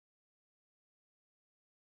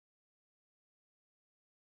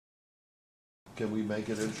can we make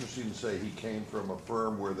it interesting and say he came from a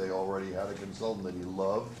firm where they already had a consultant that he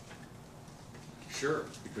loved? Sure,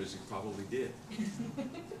 because he probably did.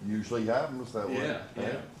 Usually happens that way. Yeah,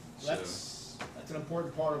 yeah. That's an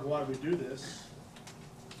important part of why we do this.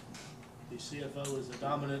 The CFO is the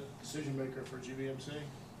dominant decision maker for GBMC.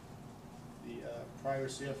 The prior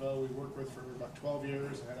CFO we worked with for about 12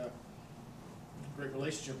 years and had a great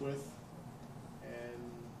relationship with. And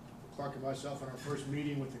Clark and myself, in our first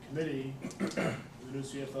meeting with the committee, the new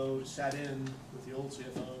CFO sat in with the old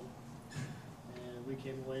CFO. And we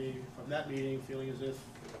came away from that meeting feeling as if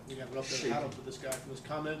we got an uphill battle with this guy. From his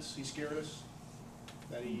comments, he scared us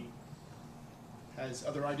that he has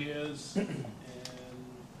other ideas, and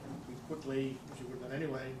we quickly, which we would have done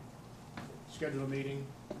anyway, schedule a meeting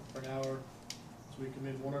for an hour so we come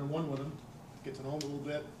in one-on-one with him, get to know him a little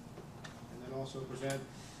bit, and then also present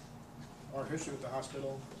our history with the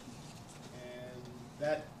hospital. And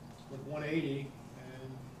that went 180,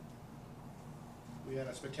 and we had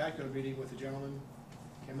a spectacular meeting with the gentleman.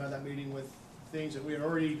 Came out of that meeting with things that we had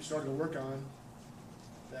already started to work on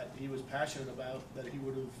that he was passionate about, that he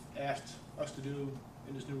would have asked us to do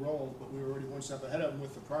in his new role, but we were already one step ahead of him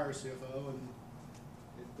with the prior CFO, and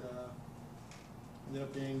it ended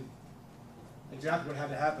up being exactly what had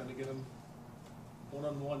to happen to get him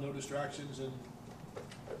one-on-one, no distractions, and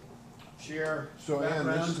share So Ann,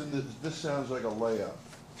 backgrounds. And this sounds like a layup.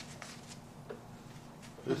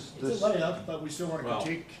 it's a layup, but we still want to Well,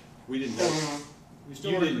 critique. We didn't know. We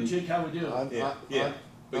still you want to didn't- critique how we do.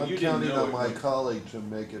 But I'm you didn't counting know on it my would- colleague to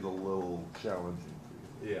make it a little challenging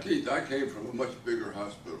for you. Yeah. Keith, I came from a much bigger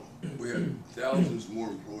hospital. We had thousands more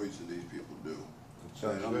employees than these people do.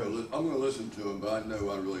 Sounds And good. I'm gonna listen to them, but I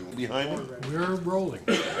know I really won't. Behind me? We're rolling.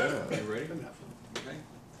 Yeah. You ready? Okay.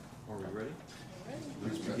 Are we ready?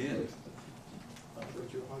 Let's begin.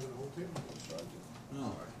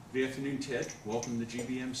 Oh, good afternoon, Ted. Welcome to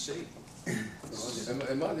GBMC.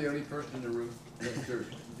 Am I the only person in the room? No,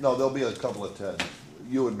 seriously. No, there'll be a couple of Teds,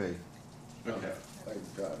 you and me. Okay.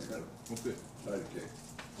 Thank God. Well, good. Okay.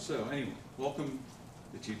 So anyway, welcome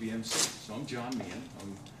to GBMC. So I'm John Meehan.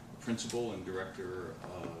 I'm Principal and Director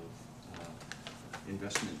of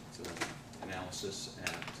Investment Analysis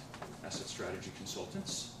at Asset Strategy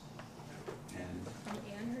Consultants. And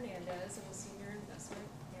I'm Hernandez. I'm a Senior Investment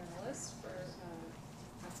Analyst for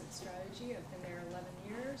Asset Strategy. I've been there 11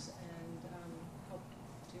 years and help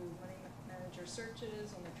do money manager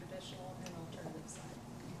searches on the traditional and alternative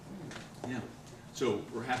side. yeah, so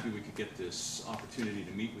we're happy we could get this opportunity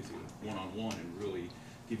to meet with you one-on-one and really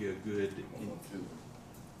give you a good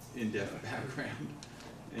in-depth background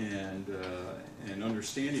and an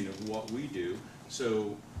understanding of what we do.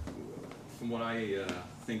 So from what I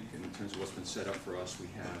think in terms of what's been set up for us, we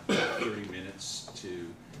have 30 minutes to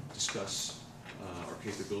discuss our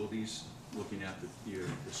capabilities, looking at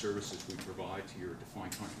the services we provide to your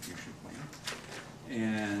defined contribution plan.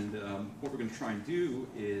 And what we're going to try and do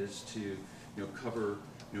is to cover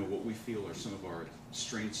what we feel are some of our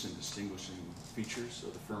strengths and distinguishing features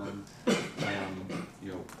of the firm,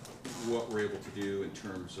 what we're able to do in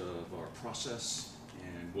terms of our process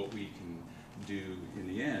and what we can do in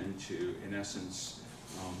the end to, in essence,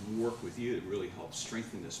 work with you to really help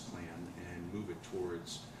strengthen this plan and move it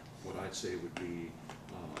towards what I'd say would be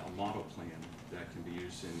a model plan that can be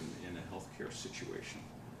used in a healthcare situation.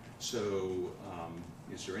 So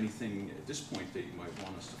is there anything at this point that you might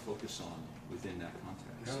want us to focus on within that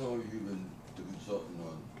context? How long have you been the consultant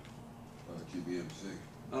on GBMC?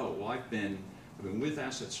 Oh, well, I've been with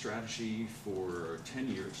Asset Strategy for 10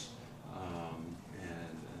 years,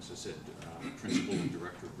 and as I said, Principal and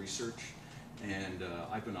Director of Research, and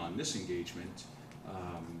I've been on this engagement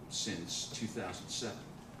since 2007.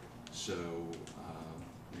 So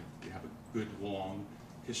we have a good long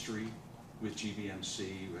history with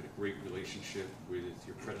GBMC. We had a great relationship with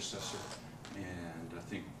your predecessor, and I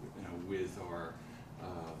think with our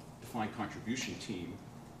defined contribution team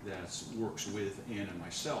that works with Ann and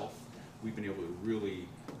myself, we've been able to really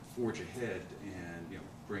forge ahead and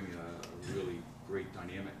bring a really great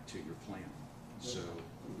dynamic to your plan. So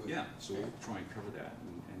yeah, so we'll try and cover that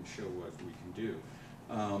and show what we can do.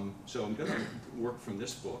 So I'm going to work from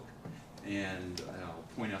this book, and I'll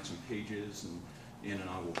point out some pages, and Ann and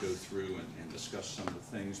I will go through and discuss some of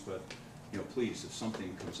the things. But please, if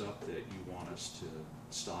something comes up that you want us to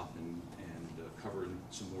stop and cover in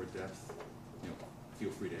some more depth, feel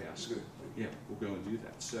free to ask. Good. Yeah, we'll go and do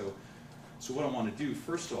that. So what I want to do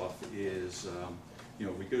first off is,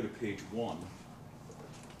 we go to page 1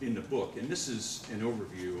 in the book, and this is an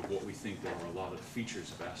overview of what we think are a lot of the features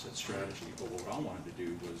of asset strategy. But what I wanted to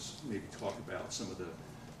do was maybe talk about some of the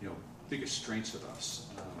biggest strengths of us.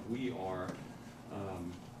 We are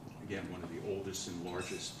Again, one of the oldest and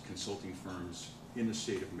largest consulting firms in the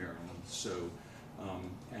state of Maryland. So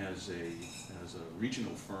as a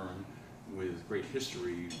regional firm with great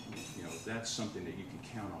history, that's something that you can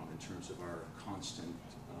count on in terms of our constant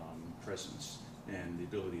presence and the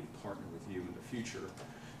ability to partner with you in the future.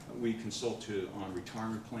 We consult on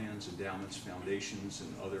retirement plans, endowments, foundations,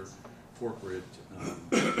 and other corporate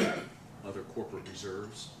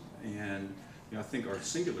reserves. And I think our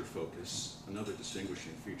singular focus, another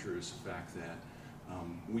distinguishing feature, is the fact that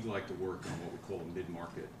we like to work on what we call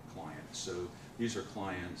mid-market clients. So these are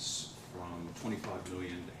clients from $25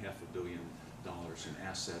 million to $500 million in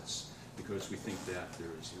assets, because we think that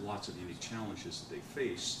there's lots of unique challenges that they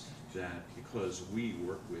face, that because we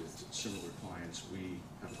work with similar clients, we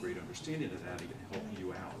have a great understanding of that and can help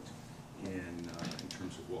you out in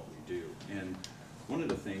terms of what we do. And one of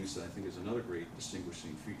the things that I think is another great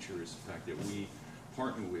distinguishing feature is the fact that we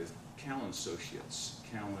partner with Cowan Associates.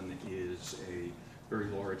 Cowan is a very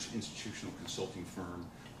large institutional consulting firm.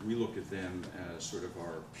 We look at them as sort of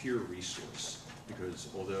our peer resource, because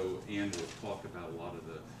although Ann will talk about a lot of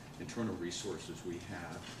the internal resources we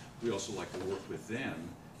have, we also like to work with them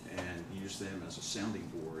and use them as a sounding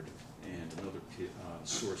board and another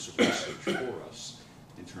source of research for us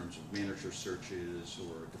in terms of manager searches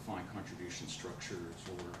or defined contribution structures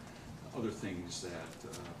or other things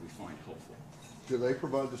that we find helpful. Do they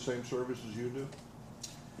provide the same services you do?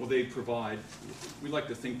 Well, they provide, we like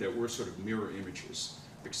to think that we're sort of mirror images,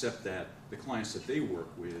 except that the clients that they work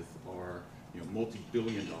with are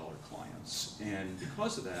multi-billion-dollar clients. And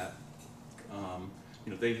because of that,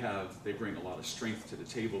 they bring a lot of strength to the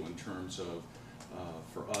table in terms of,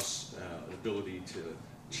 for us, the ability to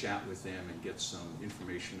chat with them and get some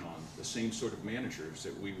information on the same sort of managers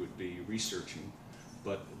that we would be researching,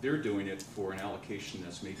 but they're doing it for an allocation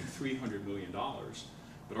that's maybe $300 million,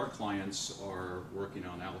 but our clients are working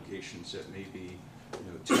on allocations that may be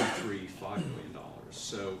 $2, $3, $5 million.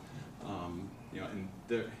 So, and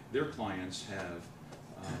their clients have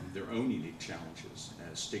their own unique challenges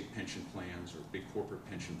as state pension plans or big corporate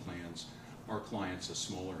pension plans. Our clients, as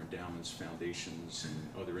smaller endowments, foundations,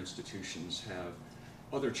 and other institutions, have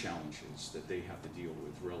other challenges that they have to deal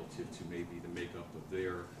with relative to maybe the makeup of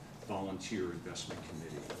their volunteer investment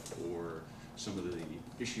committee or some of the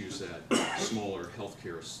issues that smaller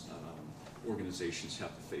healthcare organizations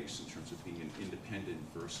have to face in terms of being independent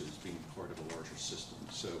versus being part of a larger system.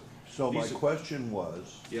 So my question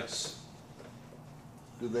was, yes,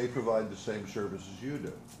 do they provide the same services you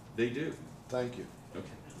do? they do. Thank you.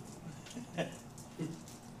 Okay. You're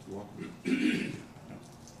welcome.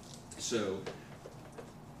 So,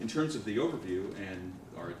 in terms of the overview and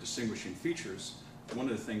our distinguishing features, one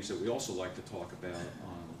of the things that we also like to talk about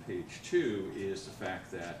on page 2 is the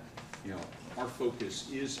fact that our focus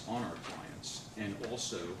is on our clients, and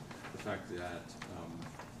also the fact that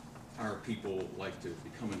our people like to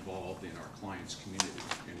become involved in our clients' community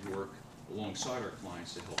and work alongside our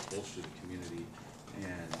clients to help bolster the community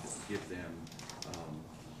and give them,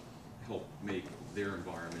 help make their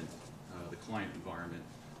environment, the client environment,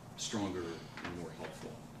 stronger and more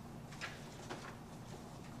helpful.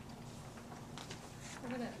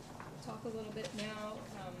 We're going to talk a little bit now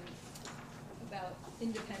about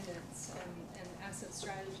independence and asset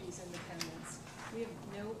strategies independence. We have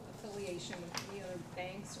no affiliation with any other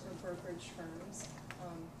banks or brokerage firms.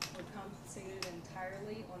 We're compensated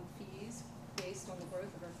entirely on fees based on the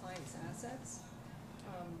growth of our clients' assets.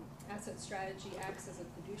 Asset strategy acts as a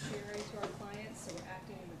fiduciary to our clients, so we're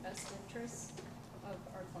acting in the best interests of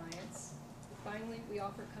our clients. Finally, we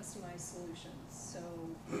offer customized solutions, so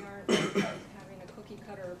we aren't having a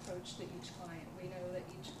cookie-cutter approach to each client. We know that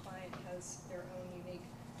each client has their own unique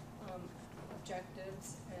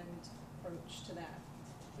objectives and approach to that.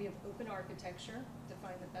 We have open architecture to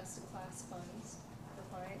find the best-in-class funds for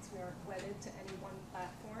clients. We aren't wedded to any one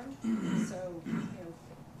platform, so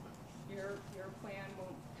your plan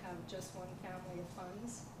won't have just one family of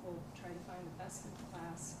funds. We'll try to find the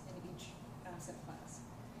best-in-class in each asset class.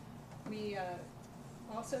 We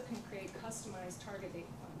also can create customized target date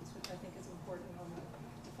funds, which I think is important on the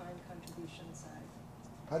defined contribution side.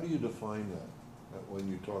 How do you define that when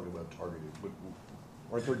you talk about targeted?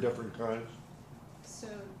 Aren't there different kinds? So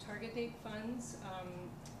target date funds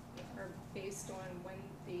are based on when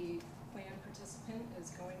the plan participant is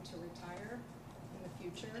going to retire in the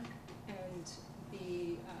future, and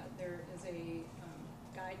there is a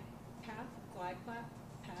glide path,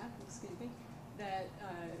 that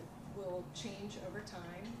will change over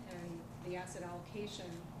time, and the asset allocation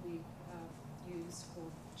we use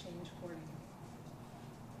will change accordingly.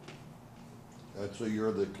 And so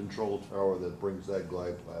you're the control tower that brings that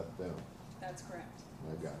glide path down. That's correct.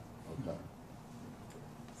 I got it, okay.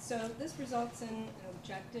 So this results in an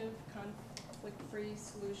objective, conflict-free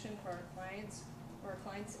solution for our clients, where our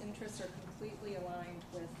clients' interests are completely aligned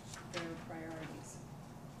with their priorities.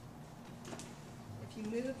 If you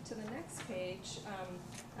move to the next page,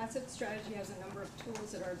 Asset Strategy has a number of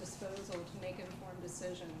tools at our disposal to make informed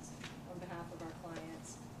decisions on behalf of our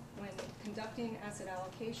clients. When conducting asset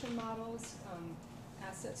allocation models,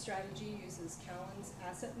 Asset Strategy uses Callan's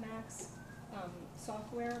Asset Max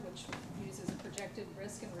software, which uses projected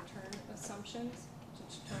risk and return assumptions to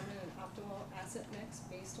determine an optimal asset mix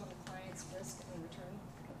based on the client's risk and return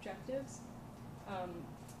objectives.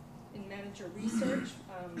 In manager research,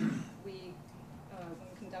 when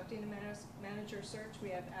conducting a manager search, we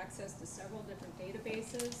have access to several different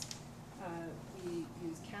databases. We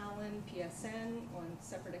use Callan, PSN on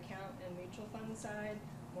separate account and mutual fund side,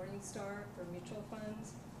 Morningstar for mutual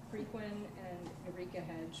funds, Preqin and Eureka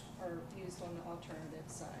Hedge are used on the alternative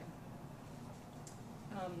side.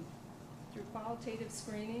 Through qualitative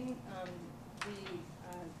screening, we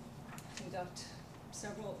conduct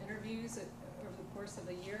several interviews over the course of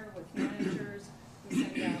the year with managers. We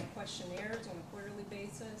send out questionnaires on a quarterly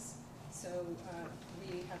basis. So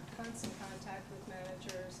we have constant contact with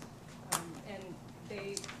managers, and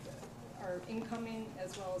they are incoming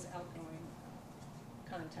as well as outgoing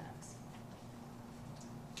contacts.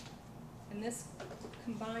 And this,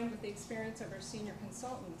 combined with the experience of our senior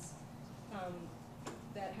consultants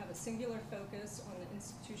that have a singular focus on the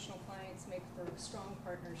institutional clients, make for a strong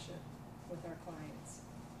partnership with our clients.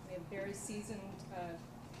 We have very seasoned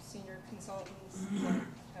senior consultants that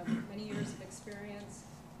have many years of experience,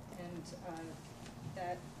 and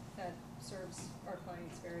that serves our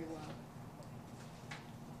clients very well.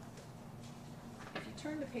 If you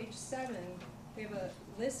turn to page 7, we have a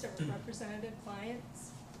list of representative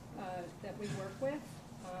clients that we work with.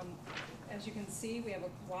 As you can see, we have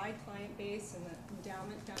a wide client base in the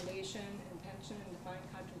endowment, foundation, and pension and defined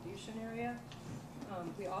contribution area.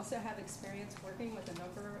 We also have experience working with a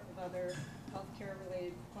number of other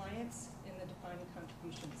healthcare-related clients in the defined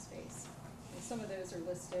contribution space. And some of those are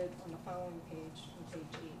listed on the following page, on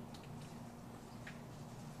page 8.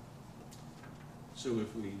 So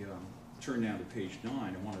if we turn now to page 9,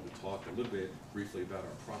 I wanted to talk a little bit briefly about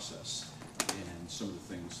our process and some of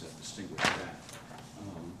the things that distinguish that.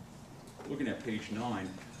 Looking at page 9,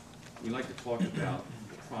 we like to talk about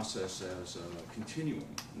the process as a continuum.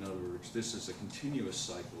 In other words, this is a continuous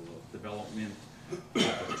cycle of development,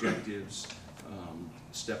 objectives,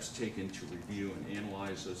 steps taken to review and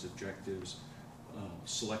analyze those objectives,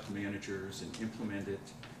 select managers and implement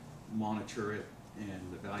it, monitor it,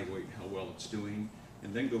 and evaluate how well it's doing,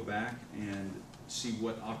 and then go back and see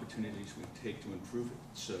what opportunities we take to improve it.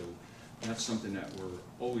 So that's something that we're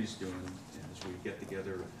always doing as we get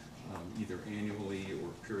together either annually or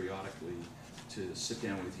periodically to sit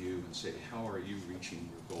down with you and say, how are you reaching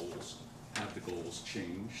your goals? Have the goals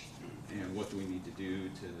changed? And what do we need to do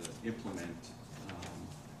to implement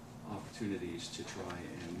opportunities to try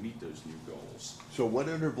and meet those new goals? So what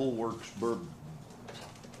interval works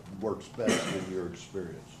best in your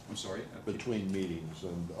experience I'm sorry? between meetings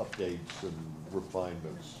and updates and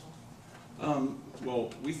refinements?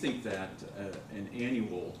 Well, we think that an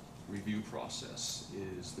annual review process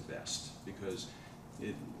is the best because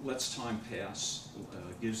it lets time pass,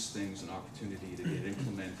 gives things an opportunity to get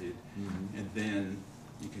implemented, and then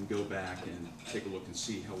you can go back and take a look and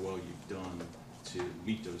see how well you've done to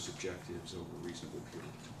meet those objectives over a reasonable period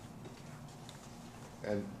of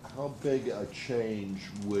time. And how big a change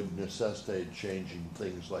would necessitate changing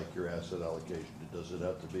things like your asset allocation? Does it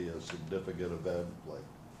have to be a significant event, like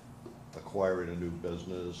acquiring a new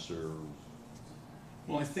business or?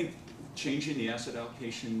 Well, I think changing the asset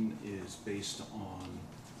allocation is based on,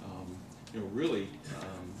 really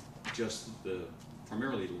just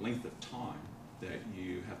primarily the length of time that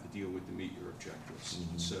you have to deal with to meet your objectives.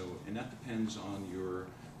 Mm-hmm. So, and that depends on your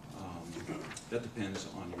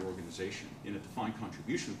organization. In a defined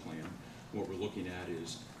contribution plan, what we're looking at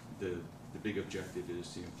is the big objective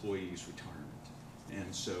is the employee's retirement.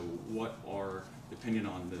 And so what are, depending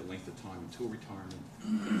on the length of time until retirement,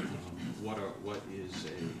 what is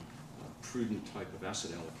a prudent type of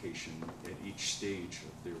asset allocation at each stage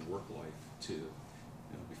of their work life to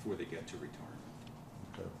before they get to retirement.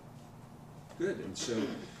 Okay. Good, and so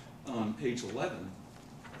on page 11,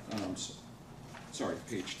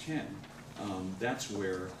 page 10, that's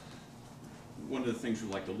where one of the things we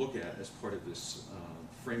like to look at as part of this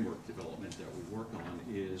framework development that we work on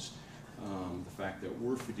is the fact that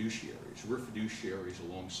we're fiduciaries. We're fiduciaries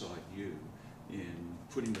alongside you in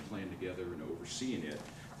putting the plan together and overseeing it.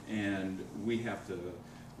 And we have to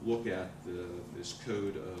look at this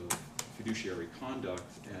code of fiduciary conduct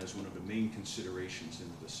as one of the main considerations in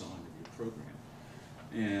the design of your program.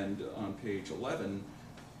 And on page 11,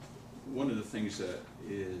 one of the things that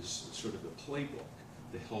is sort of the playbook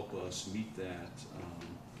to help us meet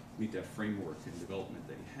that framework and development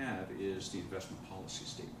that you have is the investment policy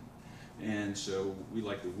statement. And so we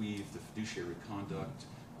like to weave the fiduciary conduct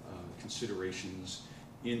considerations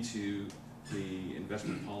into the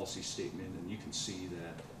investment policy statement, and you can see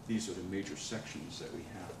that these are the major sections that we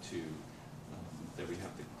have to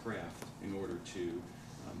craft in order to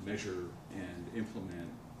measure and implement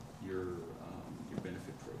your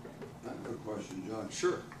benefit program. I have a question, John.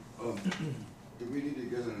 Sure. Do we need to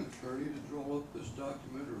get an attorney to draw up this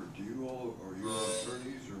document, or do you all, are you all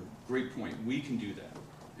attorneys, or? Great point. We can do that.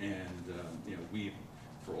 And, you know,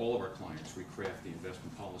 for all of our clients, we craft the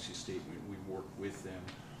investment policy statement. We work with them.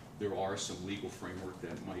 There are some legal framework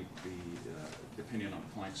that might be, depending on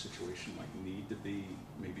the client situation, might need to be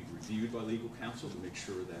maybe reviewed by legal counsel to make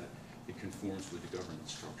sure that it conforms with the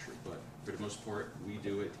governance structure. But for the most part, we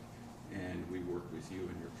do it, and we work with you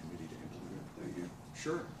and your committee to implement it. Thank you.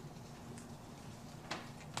 Sure.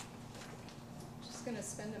 Just gonna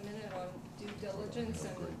spend a minute on due diligence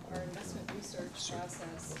and our investment research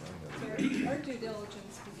process. So our due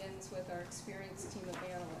diligence begins with our experienced team of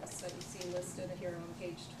analysts that you see listed here on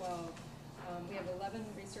page 12. We have 11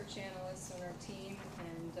 research analysts on our team,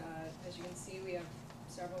 and as you can see, we have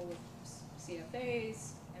several with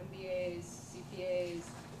CFAs, MBAs, CPAs,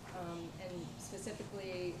 and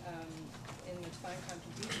specifically in the defined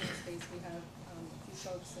contribution space, we have a few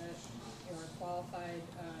folks that are qualified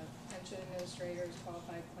pension administrators,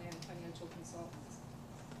 qualified plan financial consultants.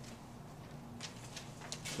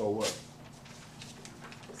 So what?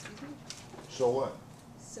 Excuse me? So what?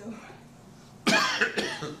 So,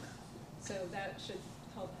 so that should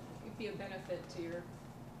help, be a benefit to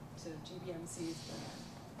GBMC's plan.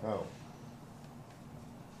 How?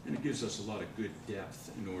 And it gives us a lot of good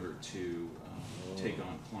depth in order to take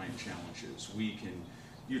on client challenges. We can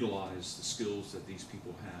utilize the skills that these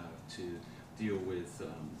people have to deal with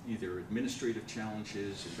either administrative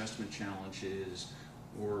challenges, investment challenges,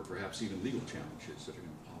 or perhaps even legal challenges that are going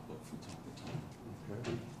to pop up from time to time.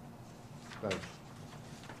 Okay. Thanks.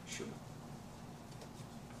 Sure.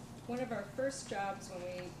 One of our first jobs when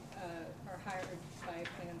we are hired by a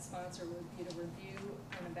plan sponsor would be to review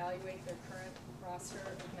and evaluate their current roster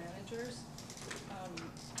of managers.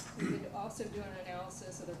 We would also do an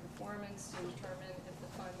analysis of their performance to determine if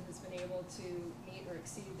the fund has been able to meet or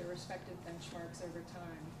exceed their respective benchmarks over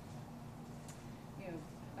time. You know,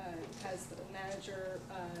 has the manager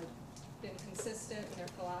been consistent in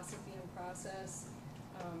their philosophy and process?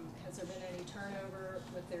 Has there been any turnover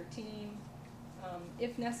with their team?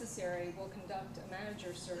 If necessary, we'll conduct a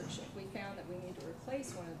manager search if we found that we need to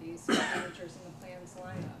replace one of these managers in the plan's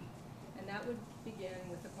lineup. And that would begin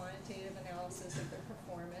with a quantitative analysis of their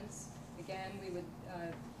performance. Again, we would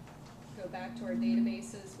go back to our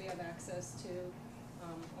databases we have access to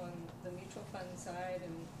on the mutual fund side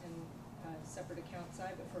and separate account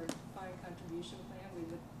side, but for a defined contribution plan, we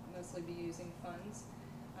would mostly be using funds.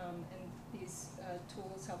 And these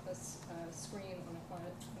tools help us screen on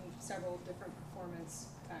several different performance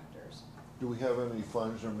factors. Do we have any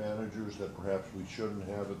funds or managers that perhaps we shouldn't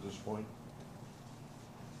have at this point?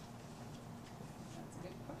 That's a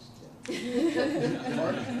good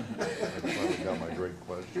question. I finally got my great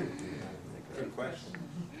question. Good question.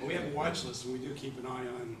 Well, we have a watch list, and we do keep an eye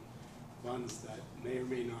on funds that may or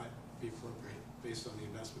may not be appropriate based on the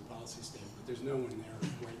investment policy statement, but there's no one there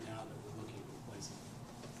right now that we're looking at replacing.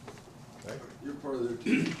 Okay. You're part of their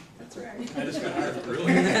team. That's right. I just got hired. Really?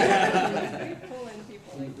 We pull in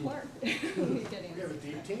people like Clark when we get in. We have a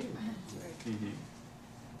deep team. Right.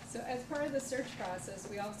 So as part of the search process,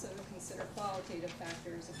 we also consider qualitative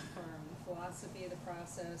factors of the firm, the philosophy of the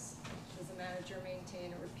process. Does the manager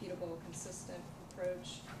maintain a repeatable, consistent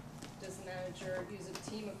approach? Does the manager use a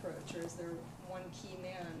team approach, or is there one key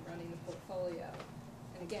man running the portfolio?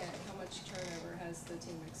 And again, how much turnover has the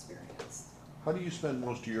team experienced? How do you spend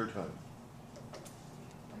most of your time?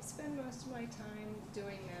 I spend most of my time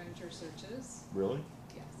doing manager searches. Really?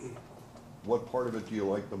 Yes. What part of it do you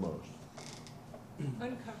like the most?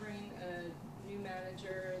 Uncovering a new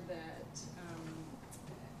manager that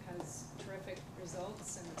has terrific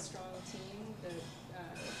results and a strong team that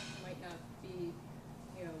might not be,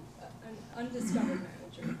 you know, an undiscovered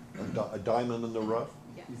manager. A diamond in the rough?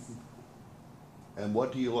 Yes. And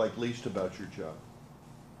what do you like least about your job,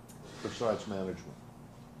 besides management?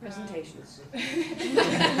 Presentations.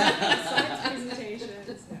 Besides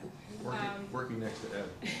presentations, no. Working next to Ed.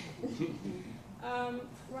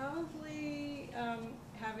 Probably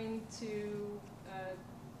having to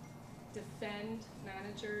defend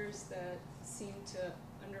managers that seem to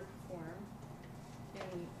underperform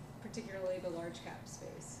in particularly the large cap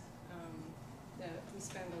space. That we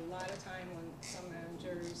spend a lot of time on some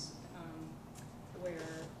managers where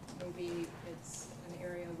maybe it's an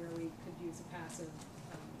area where we could use a passive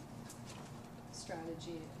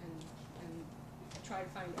strategy and try to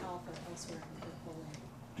find alpha elsewhere in the portfolio.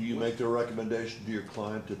 Do you make the recommendation to your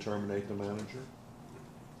client to terminate the manager?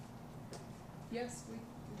 Yes, we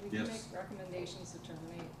can Yes. make recommendations to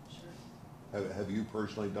terminate, sure. Have you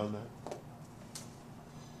personally done that?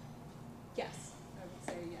 Yes, I would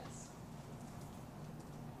say yes.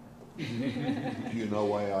 Do you know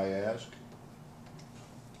why I ask?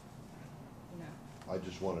 No. I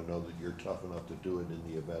just want to know that you're tough enough to do it in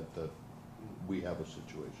the event that we have a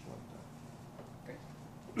situation like that.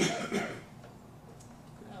 Great.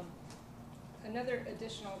 Another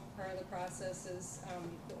additional part of the process is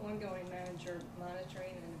the ongoing manager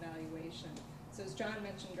monitoring and evaluation. So as John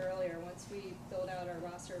mentioned earlier, once we build out our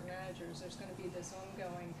roster of managers, there's going to be this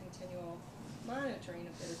ongoing continual monitoring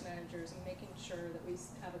of those managers and making sure that we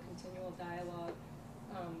have a continual dialogue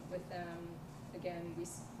with them. Again, we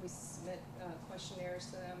submit questionnaires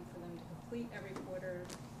to them for them to complete every quarter,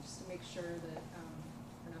 just to make sure that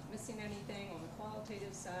we're not missing anything on the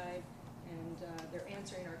qualitative side, and they're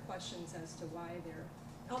answering our questions as to why they're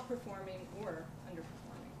outperforming or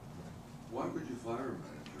underperforming. Why would you fire a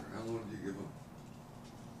manager? How long do you give them?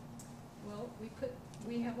 Well,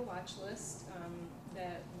 we have a watch list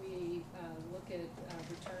that we look at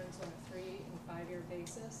returns on a 3 and 5 year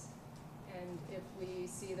basis. And if we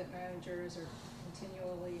see that managers are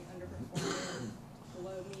continually underperforming,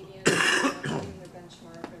 below median, not meeting their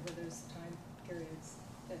benchmark over those time periods,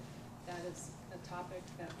 that is a topic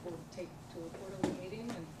that we'll take to a quarterly meeting,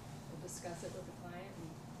 and we'll discuss it with the client and,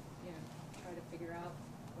 you know, try to figure out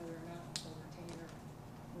whether or not they'll retain or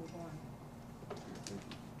move on.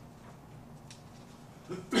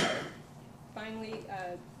 Finally,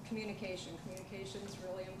 communication. Communication is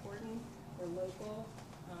really important. We're local.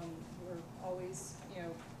 We're always, you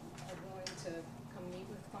know, are willing to come meet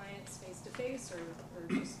with clients face-to-face or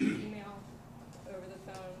just email over the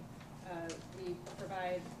phone. We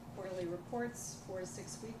provide quarterly reports 4 to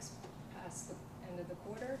 6 weeks past the end of the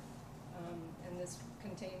quarter. And this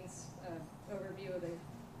contains an overview of the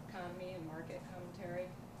economy and market commentary.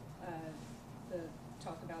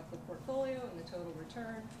 Talk about the portfolio and the total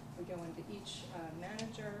return. We go into each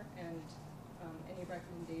manager and any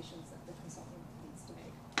recommendations that the consultant needs to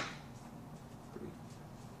make. Great.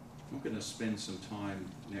 I'm going to spend some time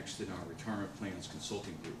next in our retirement plans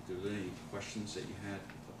consulting group. Are there any questions that you had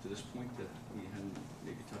up to this point that we hadn't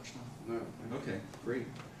maybe touched on? No. Okay, great.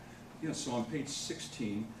 Yeah, so on page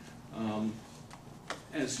 16,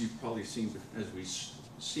 as you've probably seen, as we've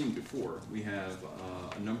seen before, we have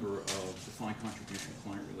a number of defined contribution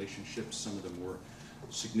client relationships. Some of the more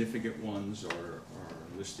significant ones are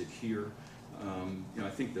listed here. You know,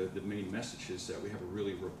 I think the main message is that we have a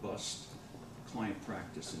really robust client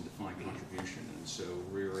practice in defined contribution, and so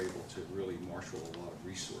we're able to really marshal a lot of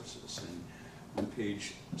resources. And on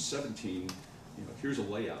page 17, you know, here's a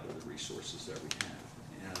layout of the resources that we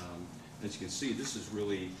have. As you can see, this is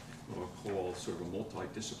really what I'll call sort of a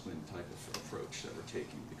multidiscipline type of approach that we're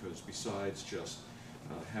taking, because besides just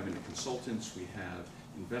having the consultants, we have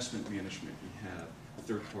investment management, we have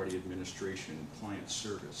third-party administration, client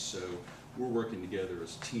service. So we're working together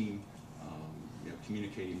as a team, you know,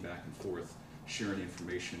 communicating back and forth, sharing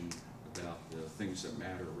information about the things that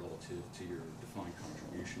matter relative to your defined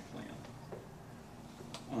contribution plan.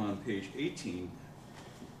 On page 18,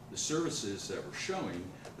 the services that we're showing,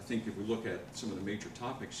 I think if we look at some of the major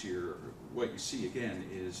topics here, what you see again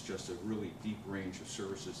is just a really deep range of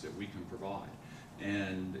services that we can provide.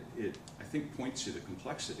 And it, I think, points to the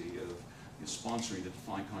complexity of, you know, sponsoring the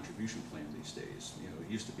defined contribution plan these days. You know,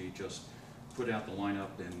 it used to be just put out the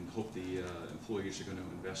lineup and hope the employees are going to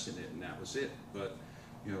invest in it, and that was it. But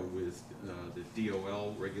you know, with the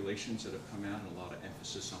DOL regulations that have come out and a lot of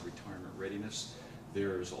emphasis on retirement readiness,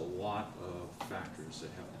 there's a lot of factors that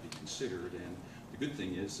have to be considered. And the good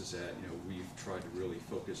thing is that, you know, we've tried to really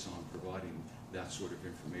focus on providing that sort of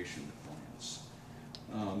information to clients.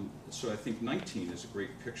 So I think 19 is a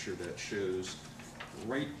great picture that shows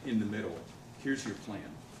right in the middle, here's your plan,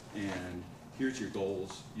 and here's your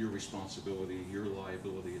goals, your responsibility, your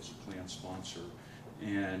liability as a plan sponsor,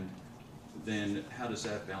 and then how does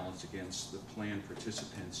that balance against the plan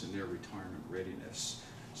participants and their retirement readiness?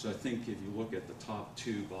 So I think if you look at the top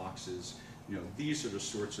 2 boxes, you know, these are the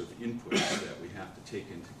sorts of inputs that we have to take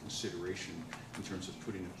into consideration in terms of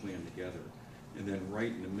putting a plan together. And then right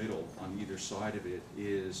in the middle, on either side of it,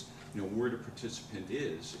 is where the participant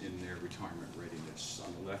is in their retirement readiness.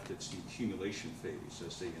 On the left, it's the accumulation phase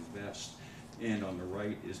as they invest, and on the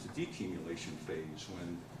right is the decumulation phase,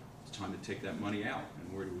 when it's time to take that money out,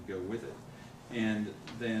 and where do we go with it. And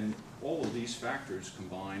then all of these factors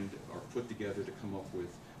combined are put together to come up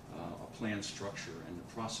with a plan structure and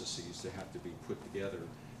the processes that have to be put together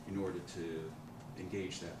in order to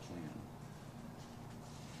engage that plan.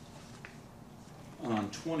 On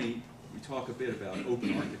 20, we talk a bit about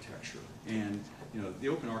open architecture, and the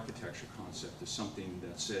open architecture concept is something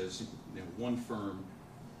that says one firm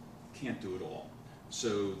can't do it all.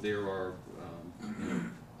 So there are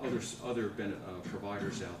other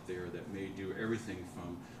providers out there that may do everything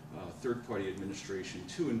from third-party administration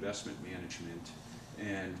to investment management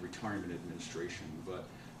and retirement administration. But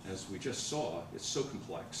as we just saw, it's so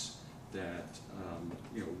complex that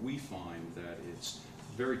we find that it's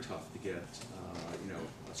very tough to get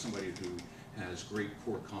somebody who has great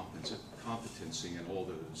core competency in all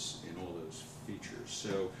those features.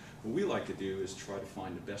 So what we like to do is try to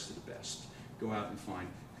find the best of the best. Go out and find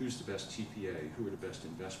who's the best TPA, who are the best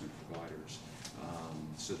investment providers,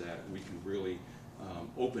 so that we can really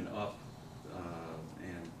open up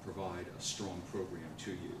and provide a strong program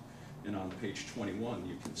to you. And on page 21,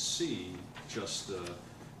 you can see just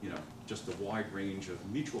the wide range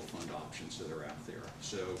of mutual fund options that are out there.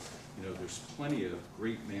 So there's plenty of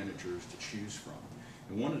great managers to choose from.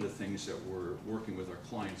 And one of the things that we're working with our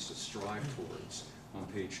clients to strive towards on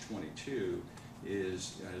page 22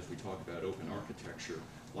 is, as we talk about open architecture,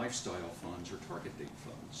 lifestyle funds or target date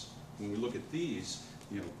funds. When we look at these,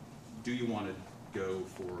 do you want to go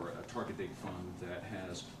for a target date fund that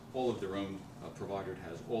has all of their own, provider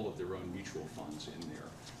has all of their own mutual funds in there?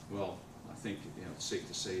 Well, I think it's safe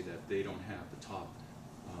to say that they don't have the top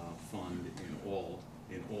fund in all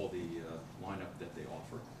the lineup that they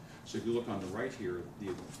offer. So if you look on the right here,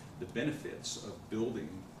 the benefits of building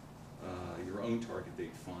your own target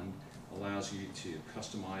date fund allows you to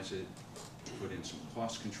customize it, put in some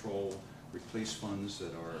cost control, replace funds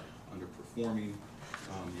that are underperforming.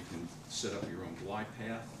 You can set up your own glide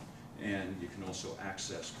path, and you can also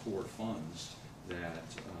access core funds that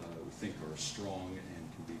we think are strong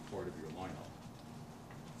and can be part of your lineup.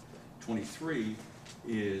 23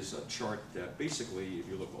 is a chart that basically, if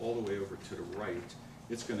you look all the way over to the right,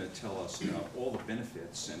 it's going to tell us about all the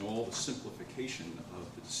benefits and all the simplification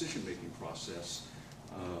of the decision-making process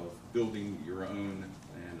of building your own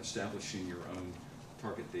and establishing your own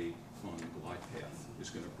target date fund glide path is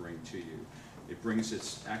going to bring to you. It brings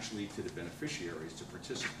it actually to the beneficiaries, to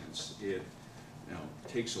participants. It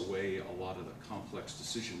takes away a lot of the complex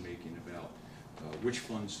decision-making about which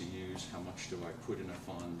funds to use, how much do I put in a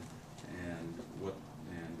fund, and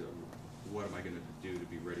what am I going to do to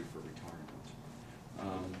be ready for retirement.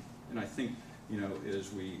 And I think,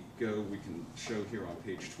 as we go, we can show here on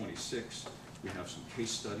page 26, we have some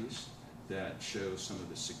case studies that show some of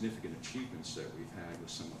the significant achievements that we've had with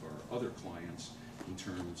some of our other clients in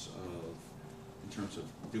terms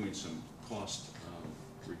of doing some cost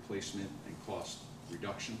replacement and cost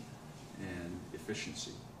reduction and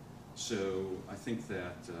efficiency. So I think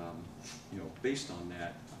that, based on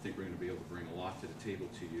that, I think we're going to be able to bring a lot to the table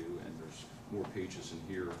to you, and there's more pages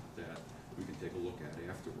in here that we can take a look at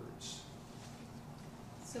afterwards.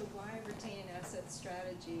 So why retain asset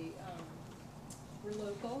strategy? We're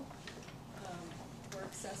local, we're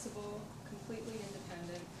accessible, completely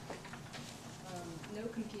independent, no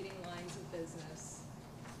competing lines of business,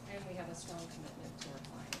 and we have a strong commitment to our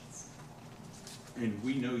clients. And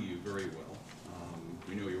we know you very well.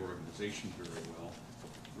 We know your organization very well.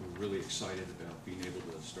 We're really excited about being able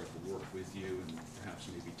to start to work with you and perhaps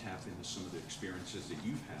maybe tap into some of the experiences that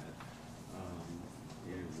you've had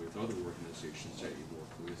with other organizations that you've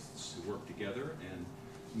worked with, to work together and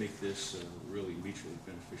make this a really mutually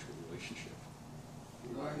beneficial relationship.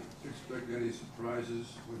 Would I expect any surprises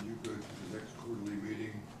when you go to the next quarterly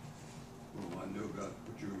meeting? Will I know about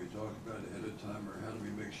what you're going to be talking about ahead of time, or how do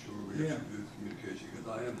we make sure we have some good communication? Because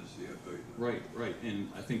I am the CFO. Right. And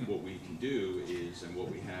I think what we can do is, and what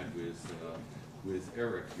we had with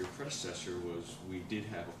Eric, your predecessor, was we did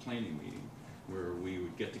have a planning meeting where we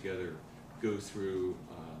would get together, go through,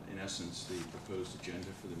 in essence, the proposed agenda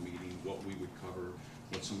for the meeting, what we would cover,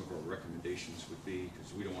 what some of our recommendations would be,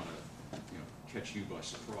 because we don't want to catch you by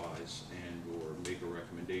surprise and or make a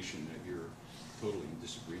recommendation that you're totally in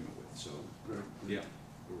disagreement with. So yeah,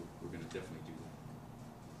 we're going to definitely do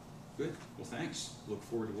that. Good. Well, thanks. Look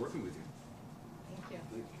forward to working with you. Thank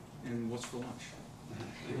you. And what's for lunch?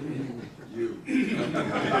 You.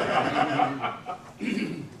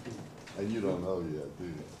 And you don't know yet, do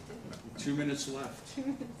you? 2 minutes left. 2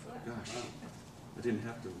 minutes left. Gosh, I didn't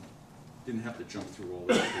have to jump through all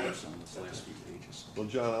those hoops on this last few pages. Well,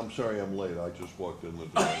 John, I'm sorry I'm late. I just walked in the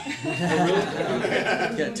door.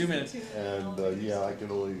 Yeah, 2 minutes. And, yeah, I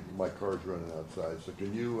can only, my car's running outside. So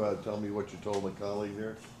can you, tell me what you told my colleague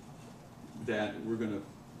there? That we're gonna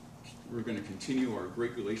continue our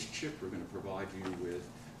great relationship. We're gonna provide you with,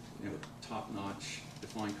 top-notch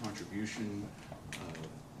defined contribution,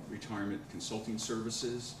 retirement consulting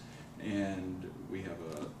services. And we're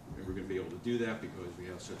gonna be able to do that because we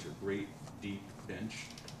have such a great, deep bench,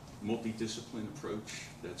 multidiscipline approach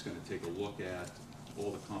that's gonna take a look at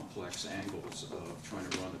all the complex angles of trying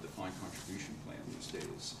to run a defined contribution plan these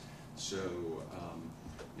days. So,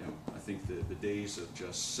 I think the days of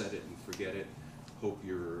just set it and forget it, hope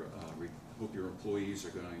your employees are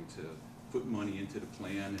going to put money into the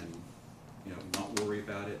plan and, not worry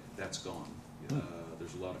about it, that's gone.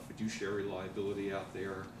 There's a lot of fiduciary liability out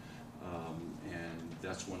there, and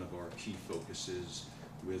that's one of our key focuses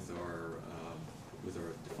with our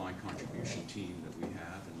defined contribution team that we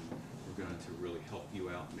have, and we're going to really help you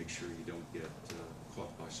out and make sure you don't get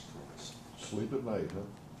caught by surprise. Sleep at night, huh?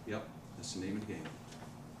 Yep, that's the name of the game.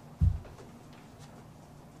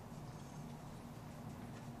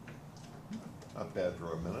 Not bad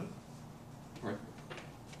for a minute. All right,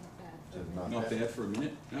 Not bad. not bad for a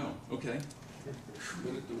minute? No, okay.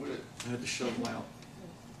 Minute to win it. I had to shovel out.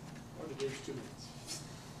 Or the game's 2 minutes.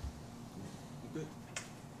 Good.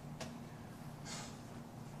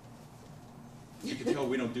 You can tell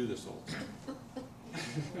we don't do this all the time.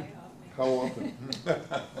 Way off me. How often?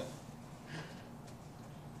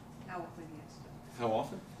 How often, yes. How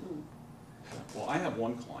often? Well, I have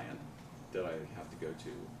one client that I have to go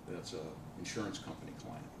to, that's a insurance company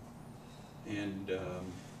client. And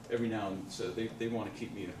every now and so they want to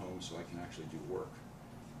keep me at home so I can actually do work.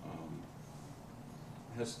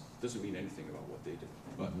 Doesn't mean anything about what they do,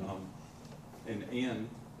 but, and Ann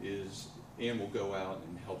will go out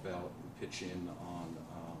and help out and pitch in on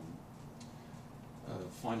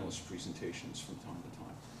finalist presentations from time to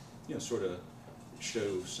time. Sort of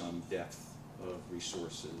show some depth of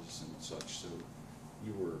resources and such. So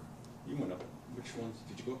you went up, which ones,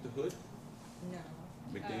 did you go up to Hood? No.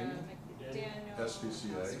 McDaniel? McDaniel,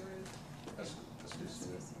 SPCA. House That's-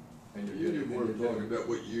 Roof. And You do more talking about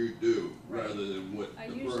what you do rather than what I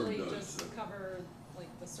the firm usually does. just cover like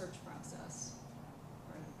the search process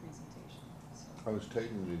for the presentation, so, I was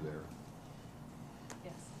taking you there.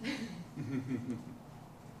 yes.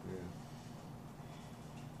 Yeah.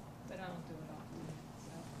 But I don't do it often,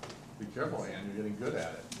 Be careful, Ann, you're getting good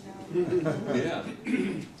at it. so. No. Yeah.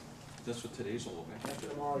 That's what today's all about. After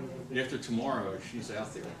tomorrow, you'll be. After tomorrow, she's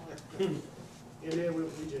out there. Yeah, we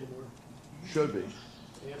won't need you anymore. Should be.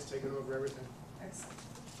 Ann's taking over everything.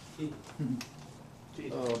 Gee.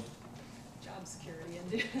 Job security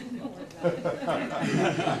and don't worry about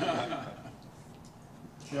it.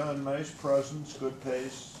 John, nice presence, good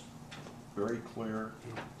pace, very clear,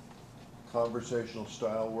 conversational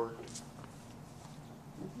style work.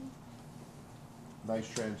 Nice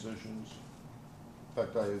transitions. In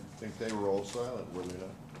fact, I think they were all silent, were they not?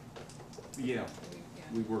 Yeah, Yeah.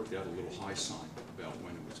 we worked out a little high sign about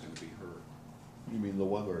when it was gonna be her. You mean the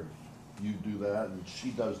one where you do that and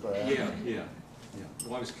she does that? Yeah.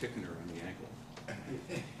 Well, I was kicking her in the ankle.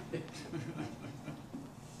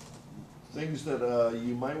 Things that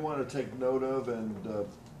you might want to take note of and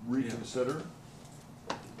reconsider.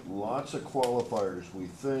 Lots of qualifiers. We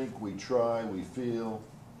think, we try, we feel.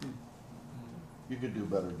 You could do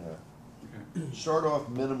better than that. Okay. Start off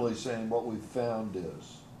minimally saying what we found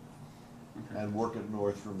is, Okay. and work it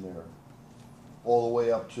north from there. All the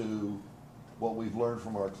way up to what we've learned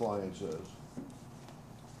from our clients is.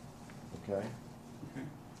 Okay? Okay.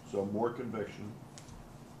 So more conviction.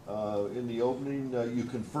 In the opening, you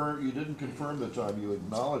didn't confirm the time, you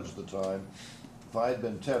acknowledged the time. If I had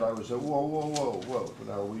been Ted, I would say, whoa,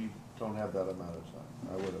 no, we don't have that amount of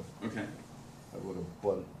time. Okay. I would have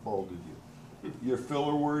bolded you. Your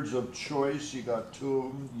filler words of choice, you got two of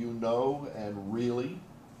them, you know, and really.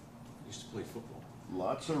 Used to play football.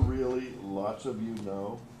 Lots of really, lots of you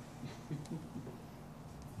know.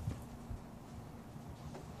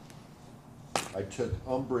 I took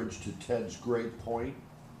umbrage to Ted's great point.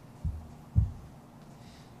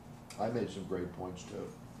 I made some great points too.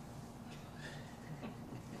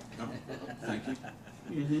 Oh, thank you.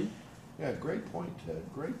 Mm-hmm. Yeah, great point, Ted,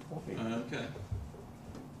 great point. Okay.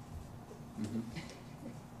 Mhm.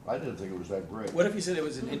 I didn't think it was that great. What if you said it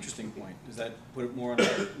was an interesting point? Does that put it more on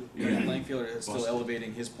the Yeah. playing field, or it's still Busted.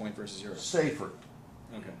 elevating his point versus yours? Safer.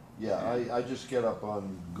 Okay, Yeah, I just get up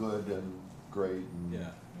on good and great and.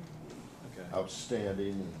 yeah.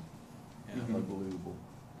 outstanding and Yeah. unbelievable.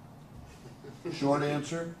 Short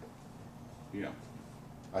answer, Yeah,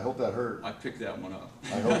 I hope that hurt. I picked that one up.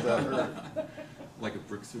 I hope that hurt. Like a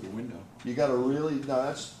brick through the window. You gotta really, no,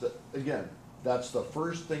 that's, again, that's the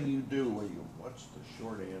first thing you do when you, what's the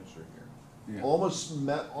short answer here? Yeah.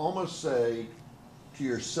 Almost say to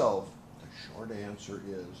yourself, the short answer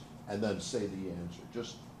is, and then say the answer,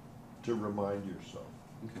 just to remind yourself.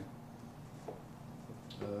 Okay.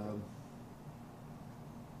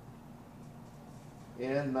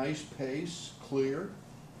 And nice pace, clear,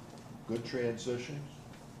 good transitions.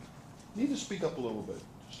 Need to speak up a little bit,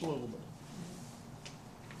 just a little bit.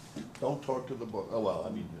 Don't talk to the book, oh, well,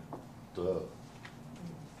 I mean, duh.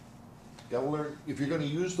 Gotta learn, if you're gonna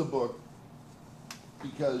use the book,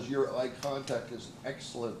 because your eye contact is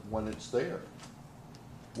excellent when it's there.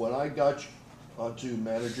 When I got you onto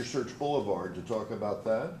Manager Search Boulevard to talk about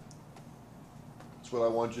that, that's what I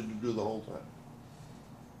want you to do the whole time.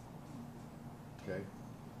 Okay?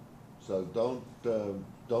 So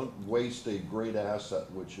don't waste a great asset,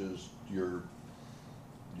 which is your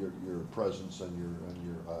presence and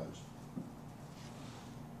your eyes.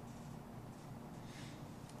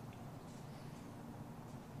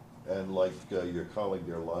 And like your colleague,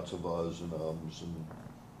 there are lots of uhs and ums and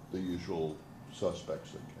the usual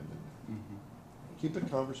suspects that come in. Mhm. Keep it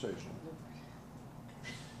conversational.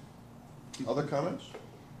 Other comments?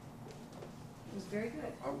 It was very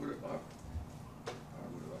good.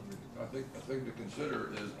 I think a thing to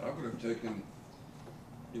consider is, I would have taken,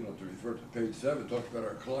 to refer to page 7, talk about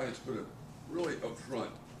our clients, put it really up front.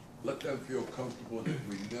 Let them feel comfortable that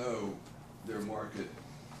we know their market.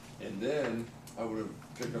 And then I would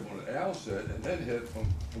have picked up on what Al said, and then hit from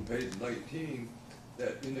page 19,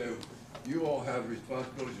 that, you all have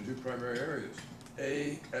responsibilities in 2 primary areas.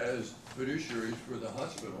 A, as fiduciaries for the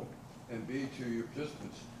hospital, and B, to your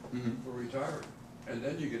participants Mhm. for retiring. And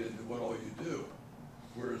then you get into what all you do.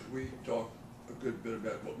 Whereas we talk a good bit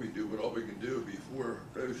about what we do, what all we can do before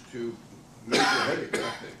those 2 major headaches,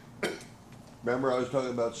 I think. Remember I was talking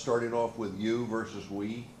about starting off with you versus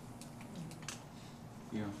we?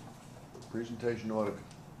 Yeah. Presentation ought to,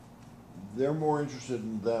 they're more interested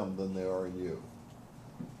in them than they are in you.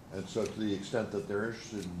 And so to the extent that they're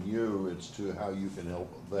interested in you, it's to how you can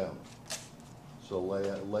help them. So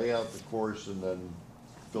lay out the course and then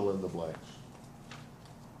fill in the blanks.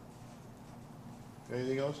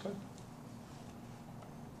 Anything else, Ted?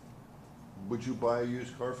 Would you buy a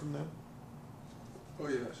used car from them? Oh,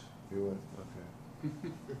 yes. You would, okay.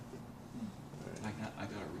 I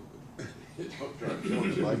got a real good. Don't try to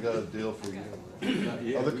force it. I got a deal for you.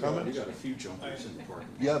 Yeah, Other we comments? got a few jumpers in the parking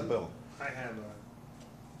lot. Yeah, Bill. I have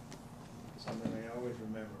something I always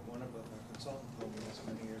remember. One of the consultant told me this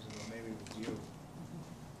many years ago, maybe it was you.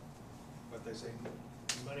 But they say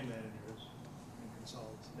money managers and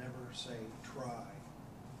consultants never say try,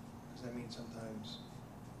 because that means sometimes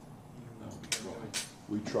you No, can't try. do it.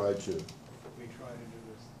 We tried to. We try to do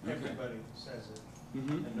this. Okay. Everybody says it,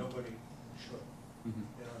 Mhm. and nobody should. Mhm.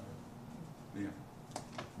 You know,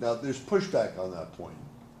 Yeah. Now, there's pushback on that point.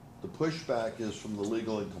 The pushback is from the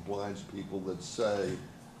legal and compliance people that say,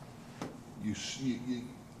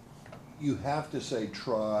 you have to say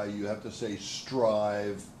try, you have to say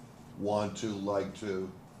strive, want to, like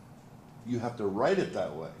to. You have to write it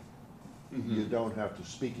that way. You Mhm. don't have to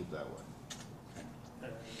speak it that way.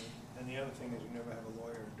 and the other thing is you never have a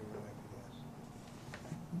lawyer do an IPS.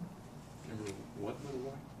 Remember what little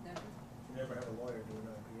boy? Never. You never have a lawyer do an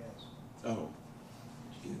IPS. Oh,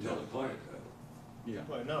 You can tell the client that. yeah.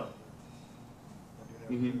 Well, no. But you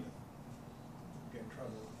never do Mhm. that. Get in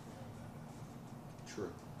trouble if you have that.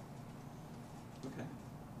 True. Okay.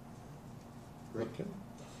 Okay.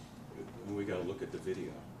 And we gotta look at the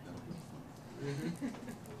video. That'll be fun.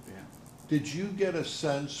 Yeah. Did you get a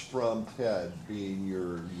sense from Ted, being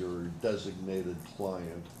your designated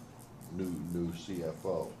client, new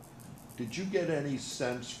CFO? Did you get any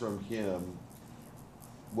sense from him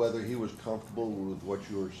whether he was comfortable with what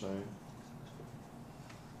you were saying?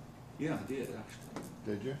 Yeah, I did, actually.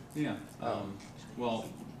 Did you? Yeah, well,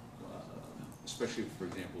 especially, for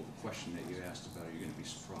example, the question that you asked about, are you gonna be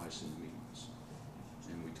surprised in the meetings?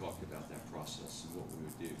 And we talked about that process and what we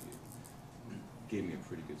would do. You gave me a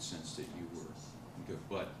pretty good sense that you were good,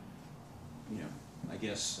 but, I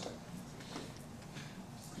guess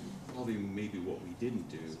probably maybe what we didn't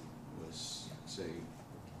do was say,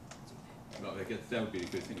 well, I guess that would be a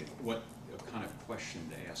good thing, what kind of question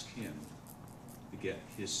to ask him to get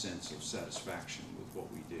his sense of satisfaction with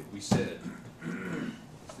what we did. We said,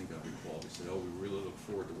 I think I recall, we said, oh, we really look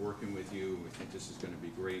forward to working with you, we think this is gonna be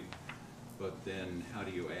great, but then how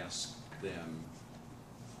do you ask them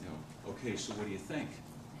you know, okay, so what do you think?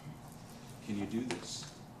 Can you do this?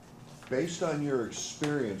 Based on your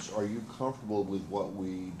experience, are you comfortable with what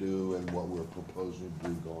we do and what we're proposing to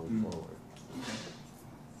do going forward?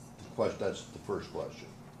 That's the first question.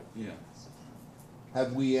 Yeah,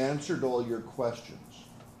 Have we answered all your questions?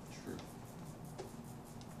 true.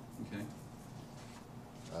 Okay,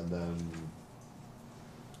 And then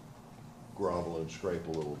grovel and scrape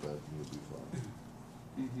a little bit and you'll be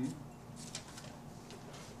fine. mm-hmm.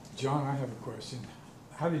 John, I have a question.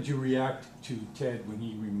 How did you react to Ted when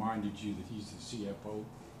he reminded you that he's the CFO?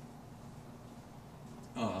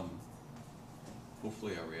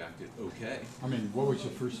 Hopefully I reacted okay. I mean, what was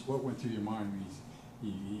your first, what went through your mind when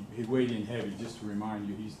he weighed in heavy just to remind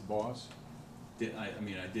you he's the boss? I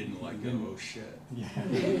mean, I didn't like go, Didn't- oh shit. Yeah.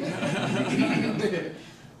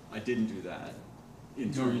 I didn't do that. No,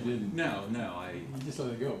 internally. you didn't. No, He just let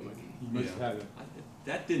it go, but he must have Yeah. had it.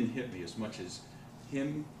 That didn't hit me as much as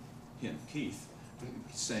Keith,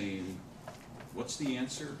 saying, what's the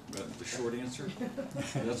answer? The short answer?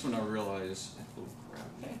 That's when I realized, oh crap.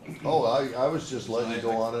 Oh, I was just letting you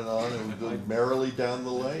go on and go merrily down the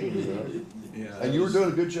lane, you know? Yeah, And you were doing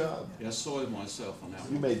a good job. Yeah, I soiled myself on that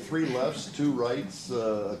You one. made 3 lefts, 2 rights,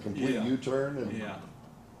 a complete Yeah. U-turn, and Yeah.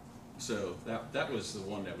 So that was the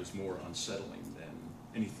one that was more unsettling than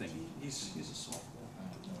anything. He's a softball.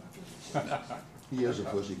 he is a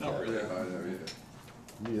pussycat. Not really. Yeah, I know,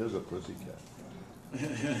 yeah. He is a pussycat.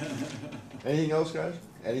 Anything else, guys?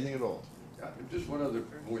 Anything at all? Just one other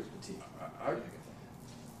point.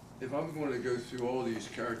 If I'm going to go through all these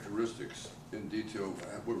characteristics in detail,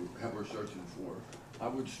 what we're searching for, I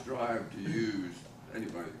would strive to use,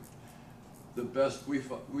 anybody, the best, we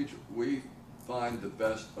find the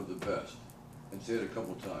best of the best, and say it a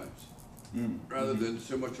couple times. Rather than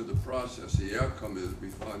so much of the process, the outcome is we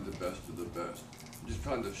find the best of the best. I'm just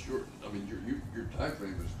trying to shorten, I mean, your time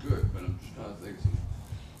frame is good, but I'm just trying to think of some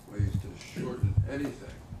ways to shorten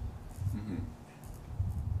anything. Mhm.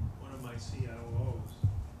 One of my COOs,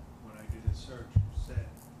 when I did a search, said,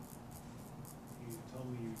 you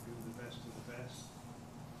told me you do the best of the best,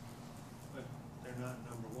 but they're not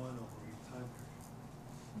number one over your time period.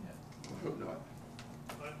 I hope not.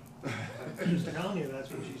 But I'm just telling you, that's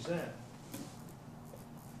what she said.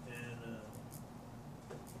 And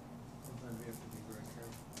sometimes we have to be very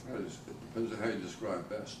careful. It depends on how you describe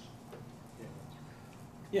best.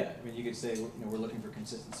 Yeah, I mean, you could say, you know, we're looking for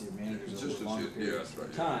consistency of managers over Consistency, longer yeah, periods that's right.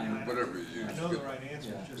 of time. Whatever you use. I know the right answer,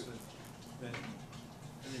 Yeah. it's just that,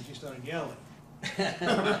 and then she started yelling.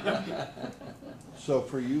 So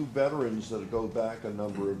for you veterans that go back a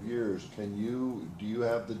number of years, do you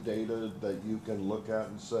have the data that you can look at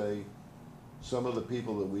and say, some of the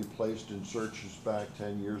people that we placed in searches back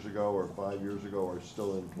 10 years ago or 5 years ago are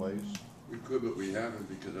still in place? We could, but we haven't,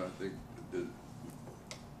 because I think that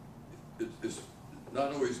it's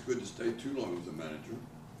not always good to stay too long as a manager,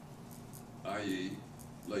 i.e.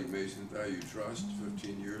 Lake Mason Value Trust,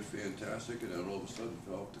 15 years, fantastic, and then all of a sudden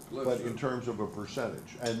fell off the cliff. But in terms of a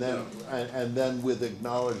percentage, and then with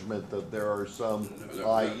acknowledgement that there are some,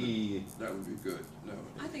 i.e. That would be good, no.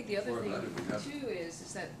 I think the other Or thing that if we have- too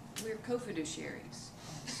is that we're co-fiduciaries.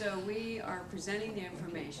 So we are presenting the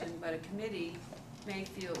information, but a committee may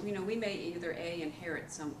feel, you know, we may either A, inherit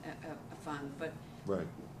a fund, but Right.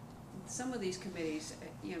 some of these committees,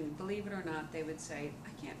 you know, believe it or not, they would say, I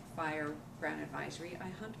can't fire Brown Advisory, I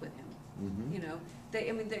hunt with him. Mhm. You know,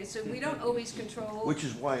 so we don't always control. Which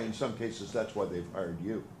is why, in some cases, that's why they've hired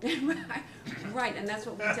you. Right, and that's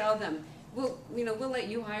what we tell them. We'll let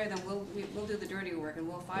you hire them, we'll do the dirty work and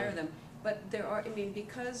we'll fire Right. them. But there are, I mean,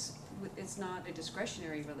 because it's not a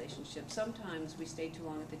discretionary relationship, sometimes we stay too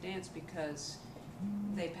long at the dance because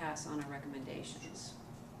they pass on our recommendations.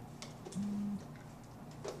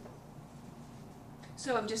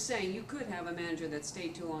 So I'm just saying, you could have a manager that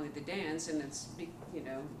stayed too long at the dance and it's,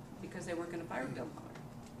 because they weren't gonna fire Bill Mueller.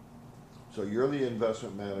 So you're the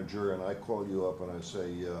investment manager, and I call you up and I say,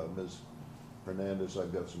 Ms. Hernandez,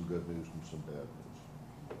 I've got some good news and some bad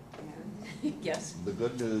news. Yes. The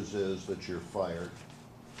good news is that you're fired.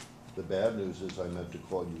 The bad news is I meant to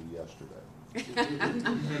call you yesterday.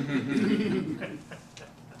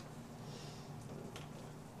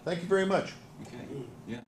 Thank you very much. Okay.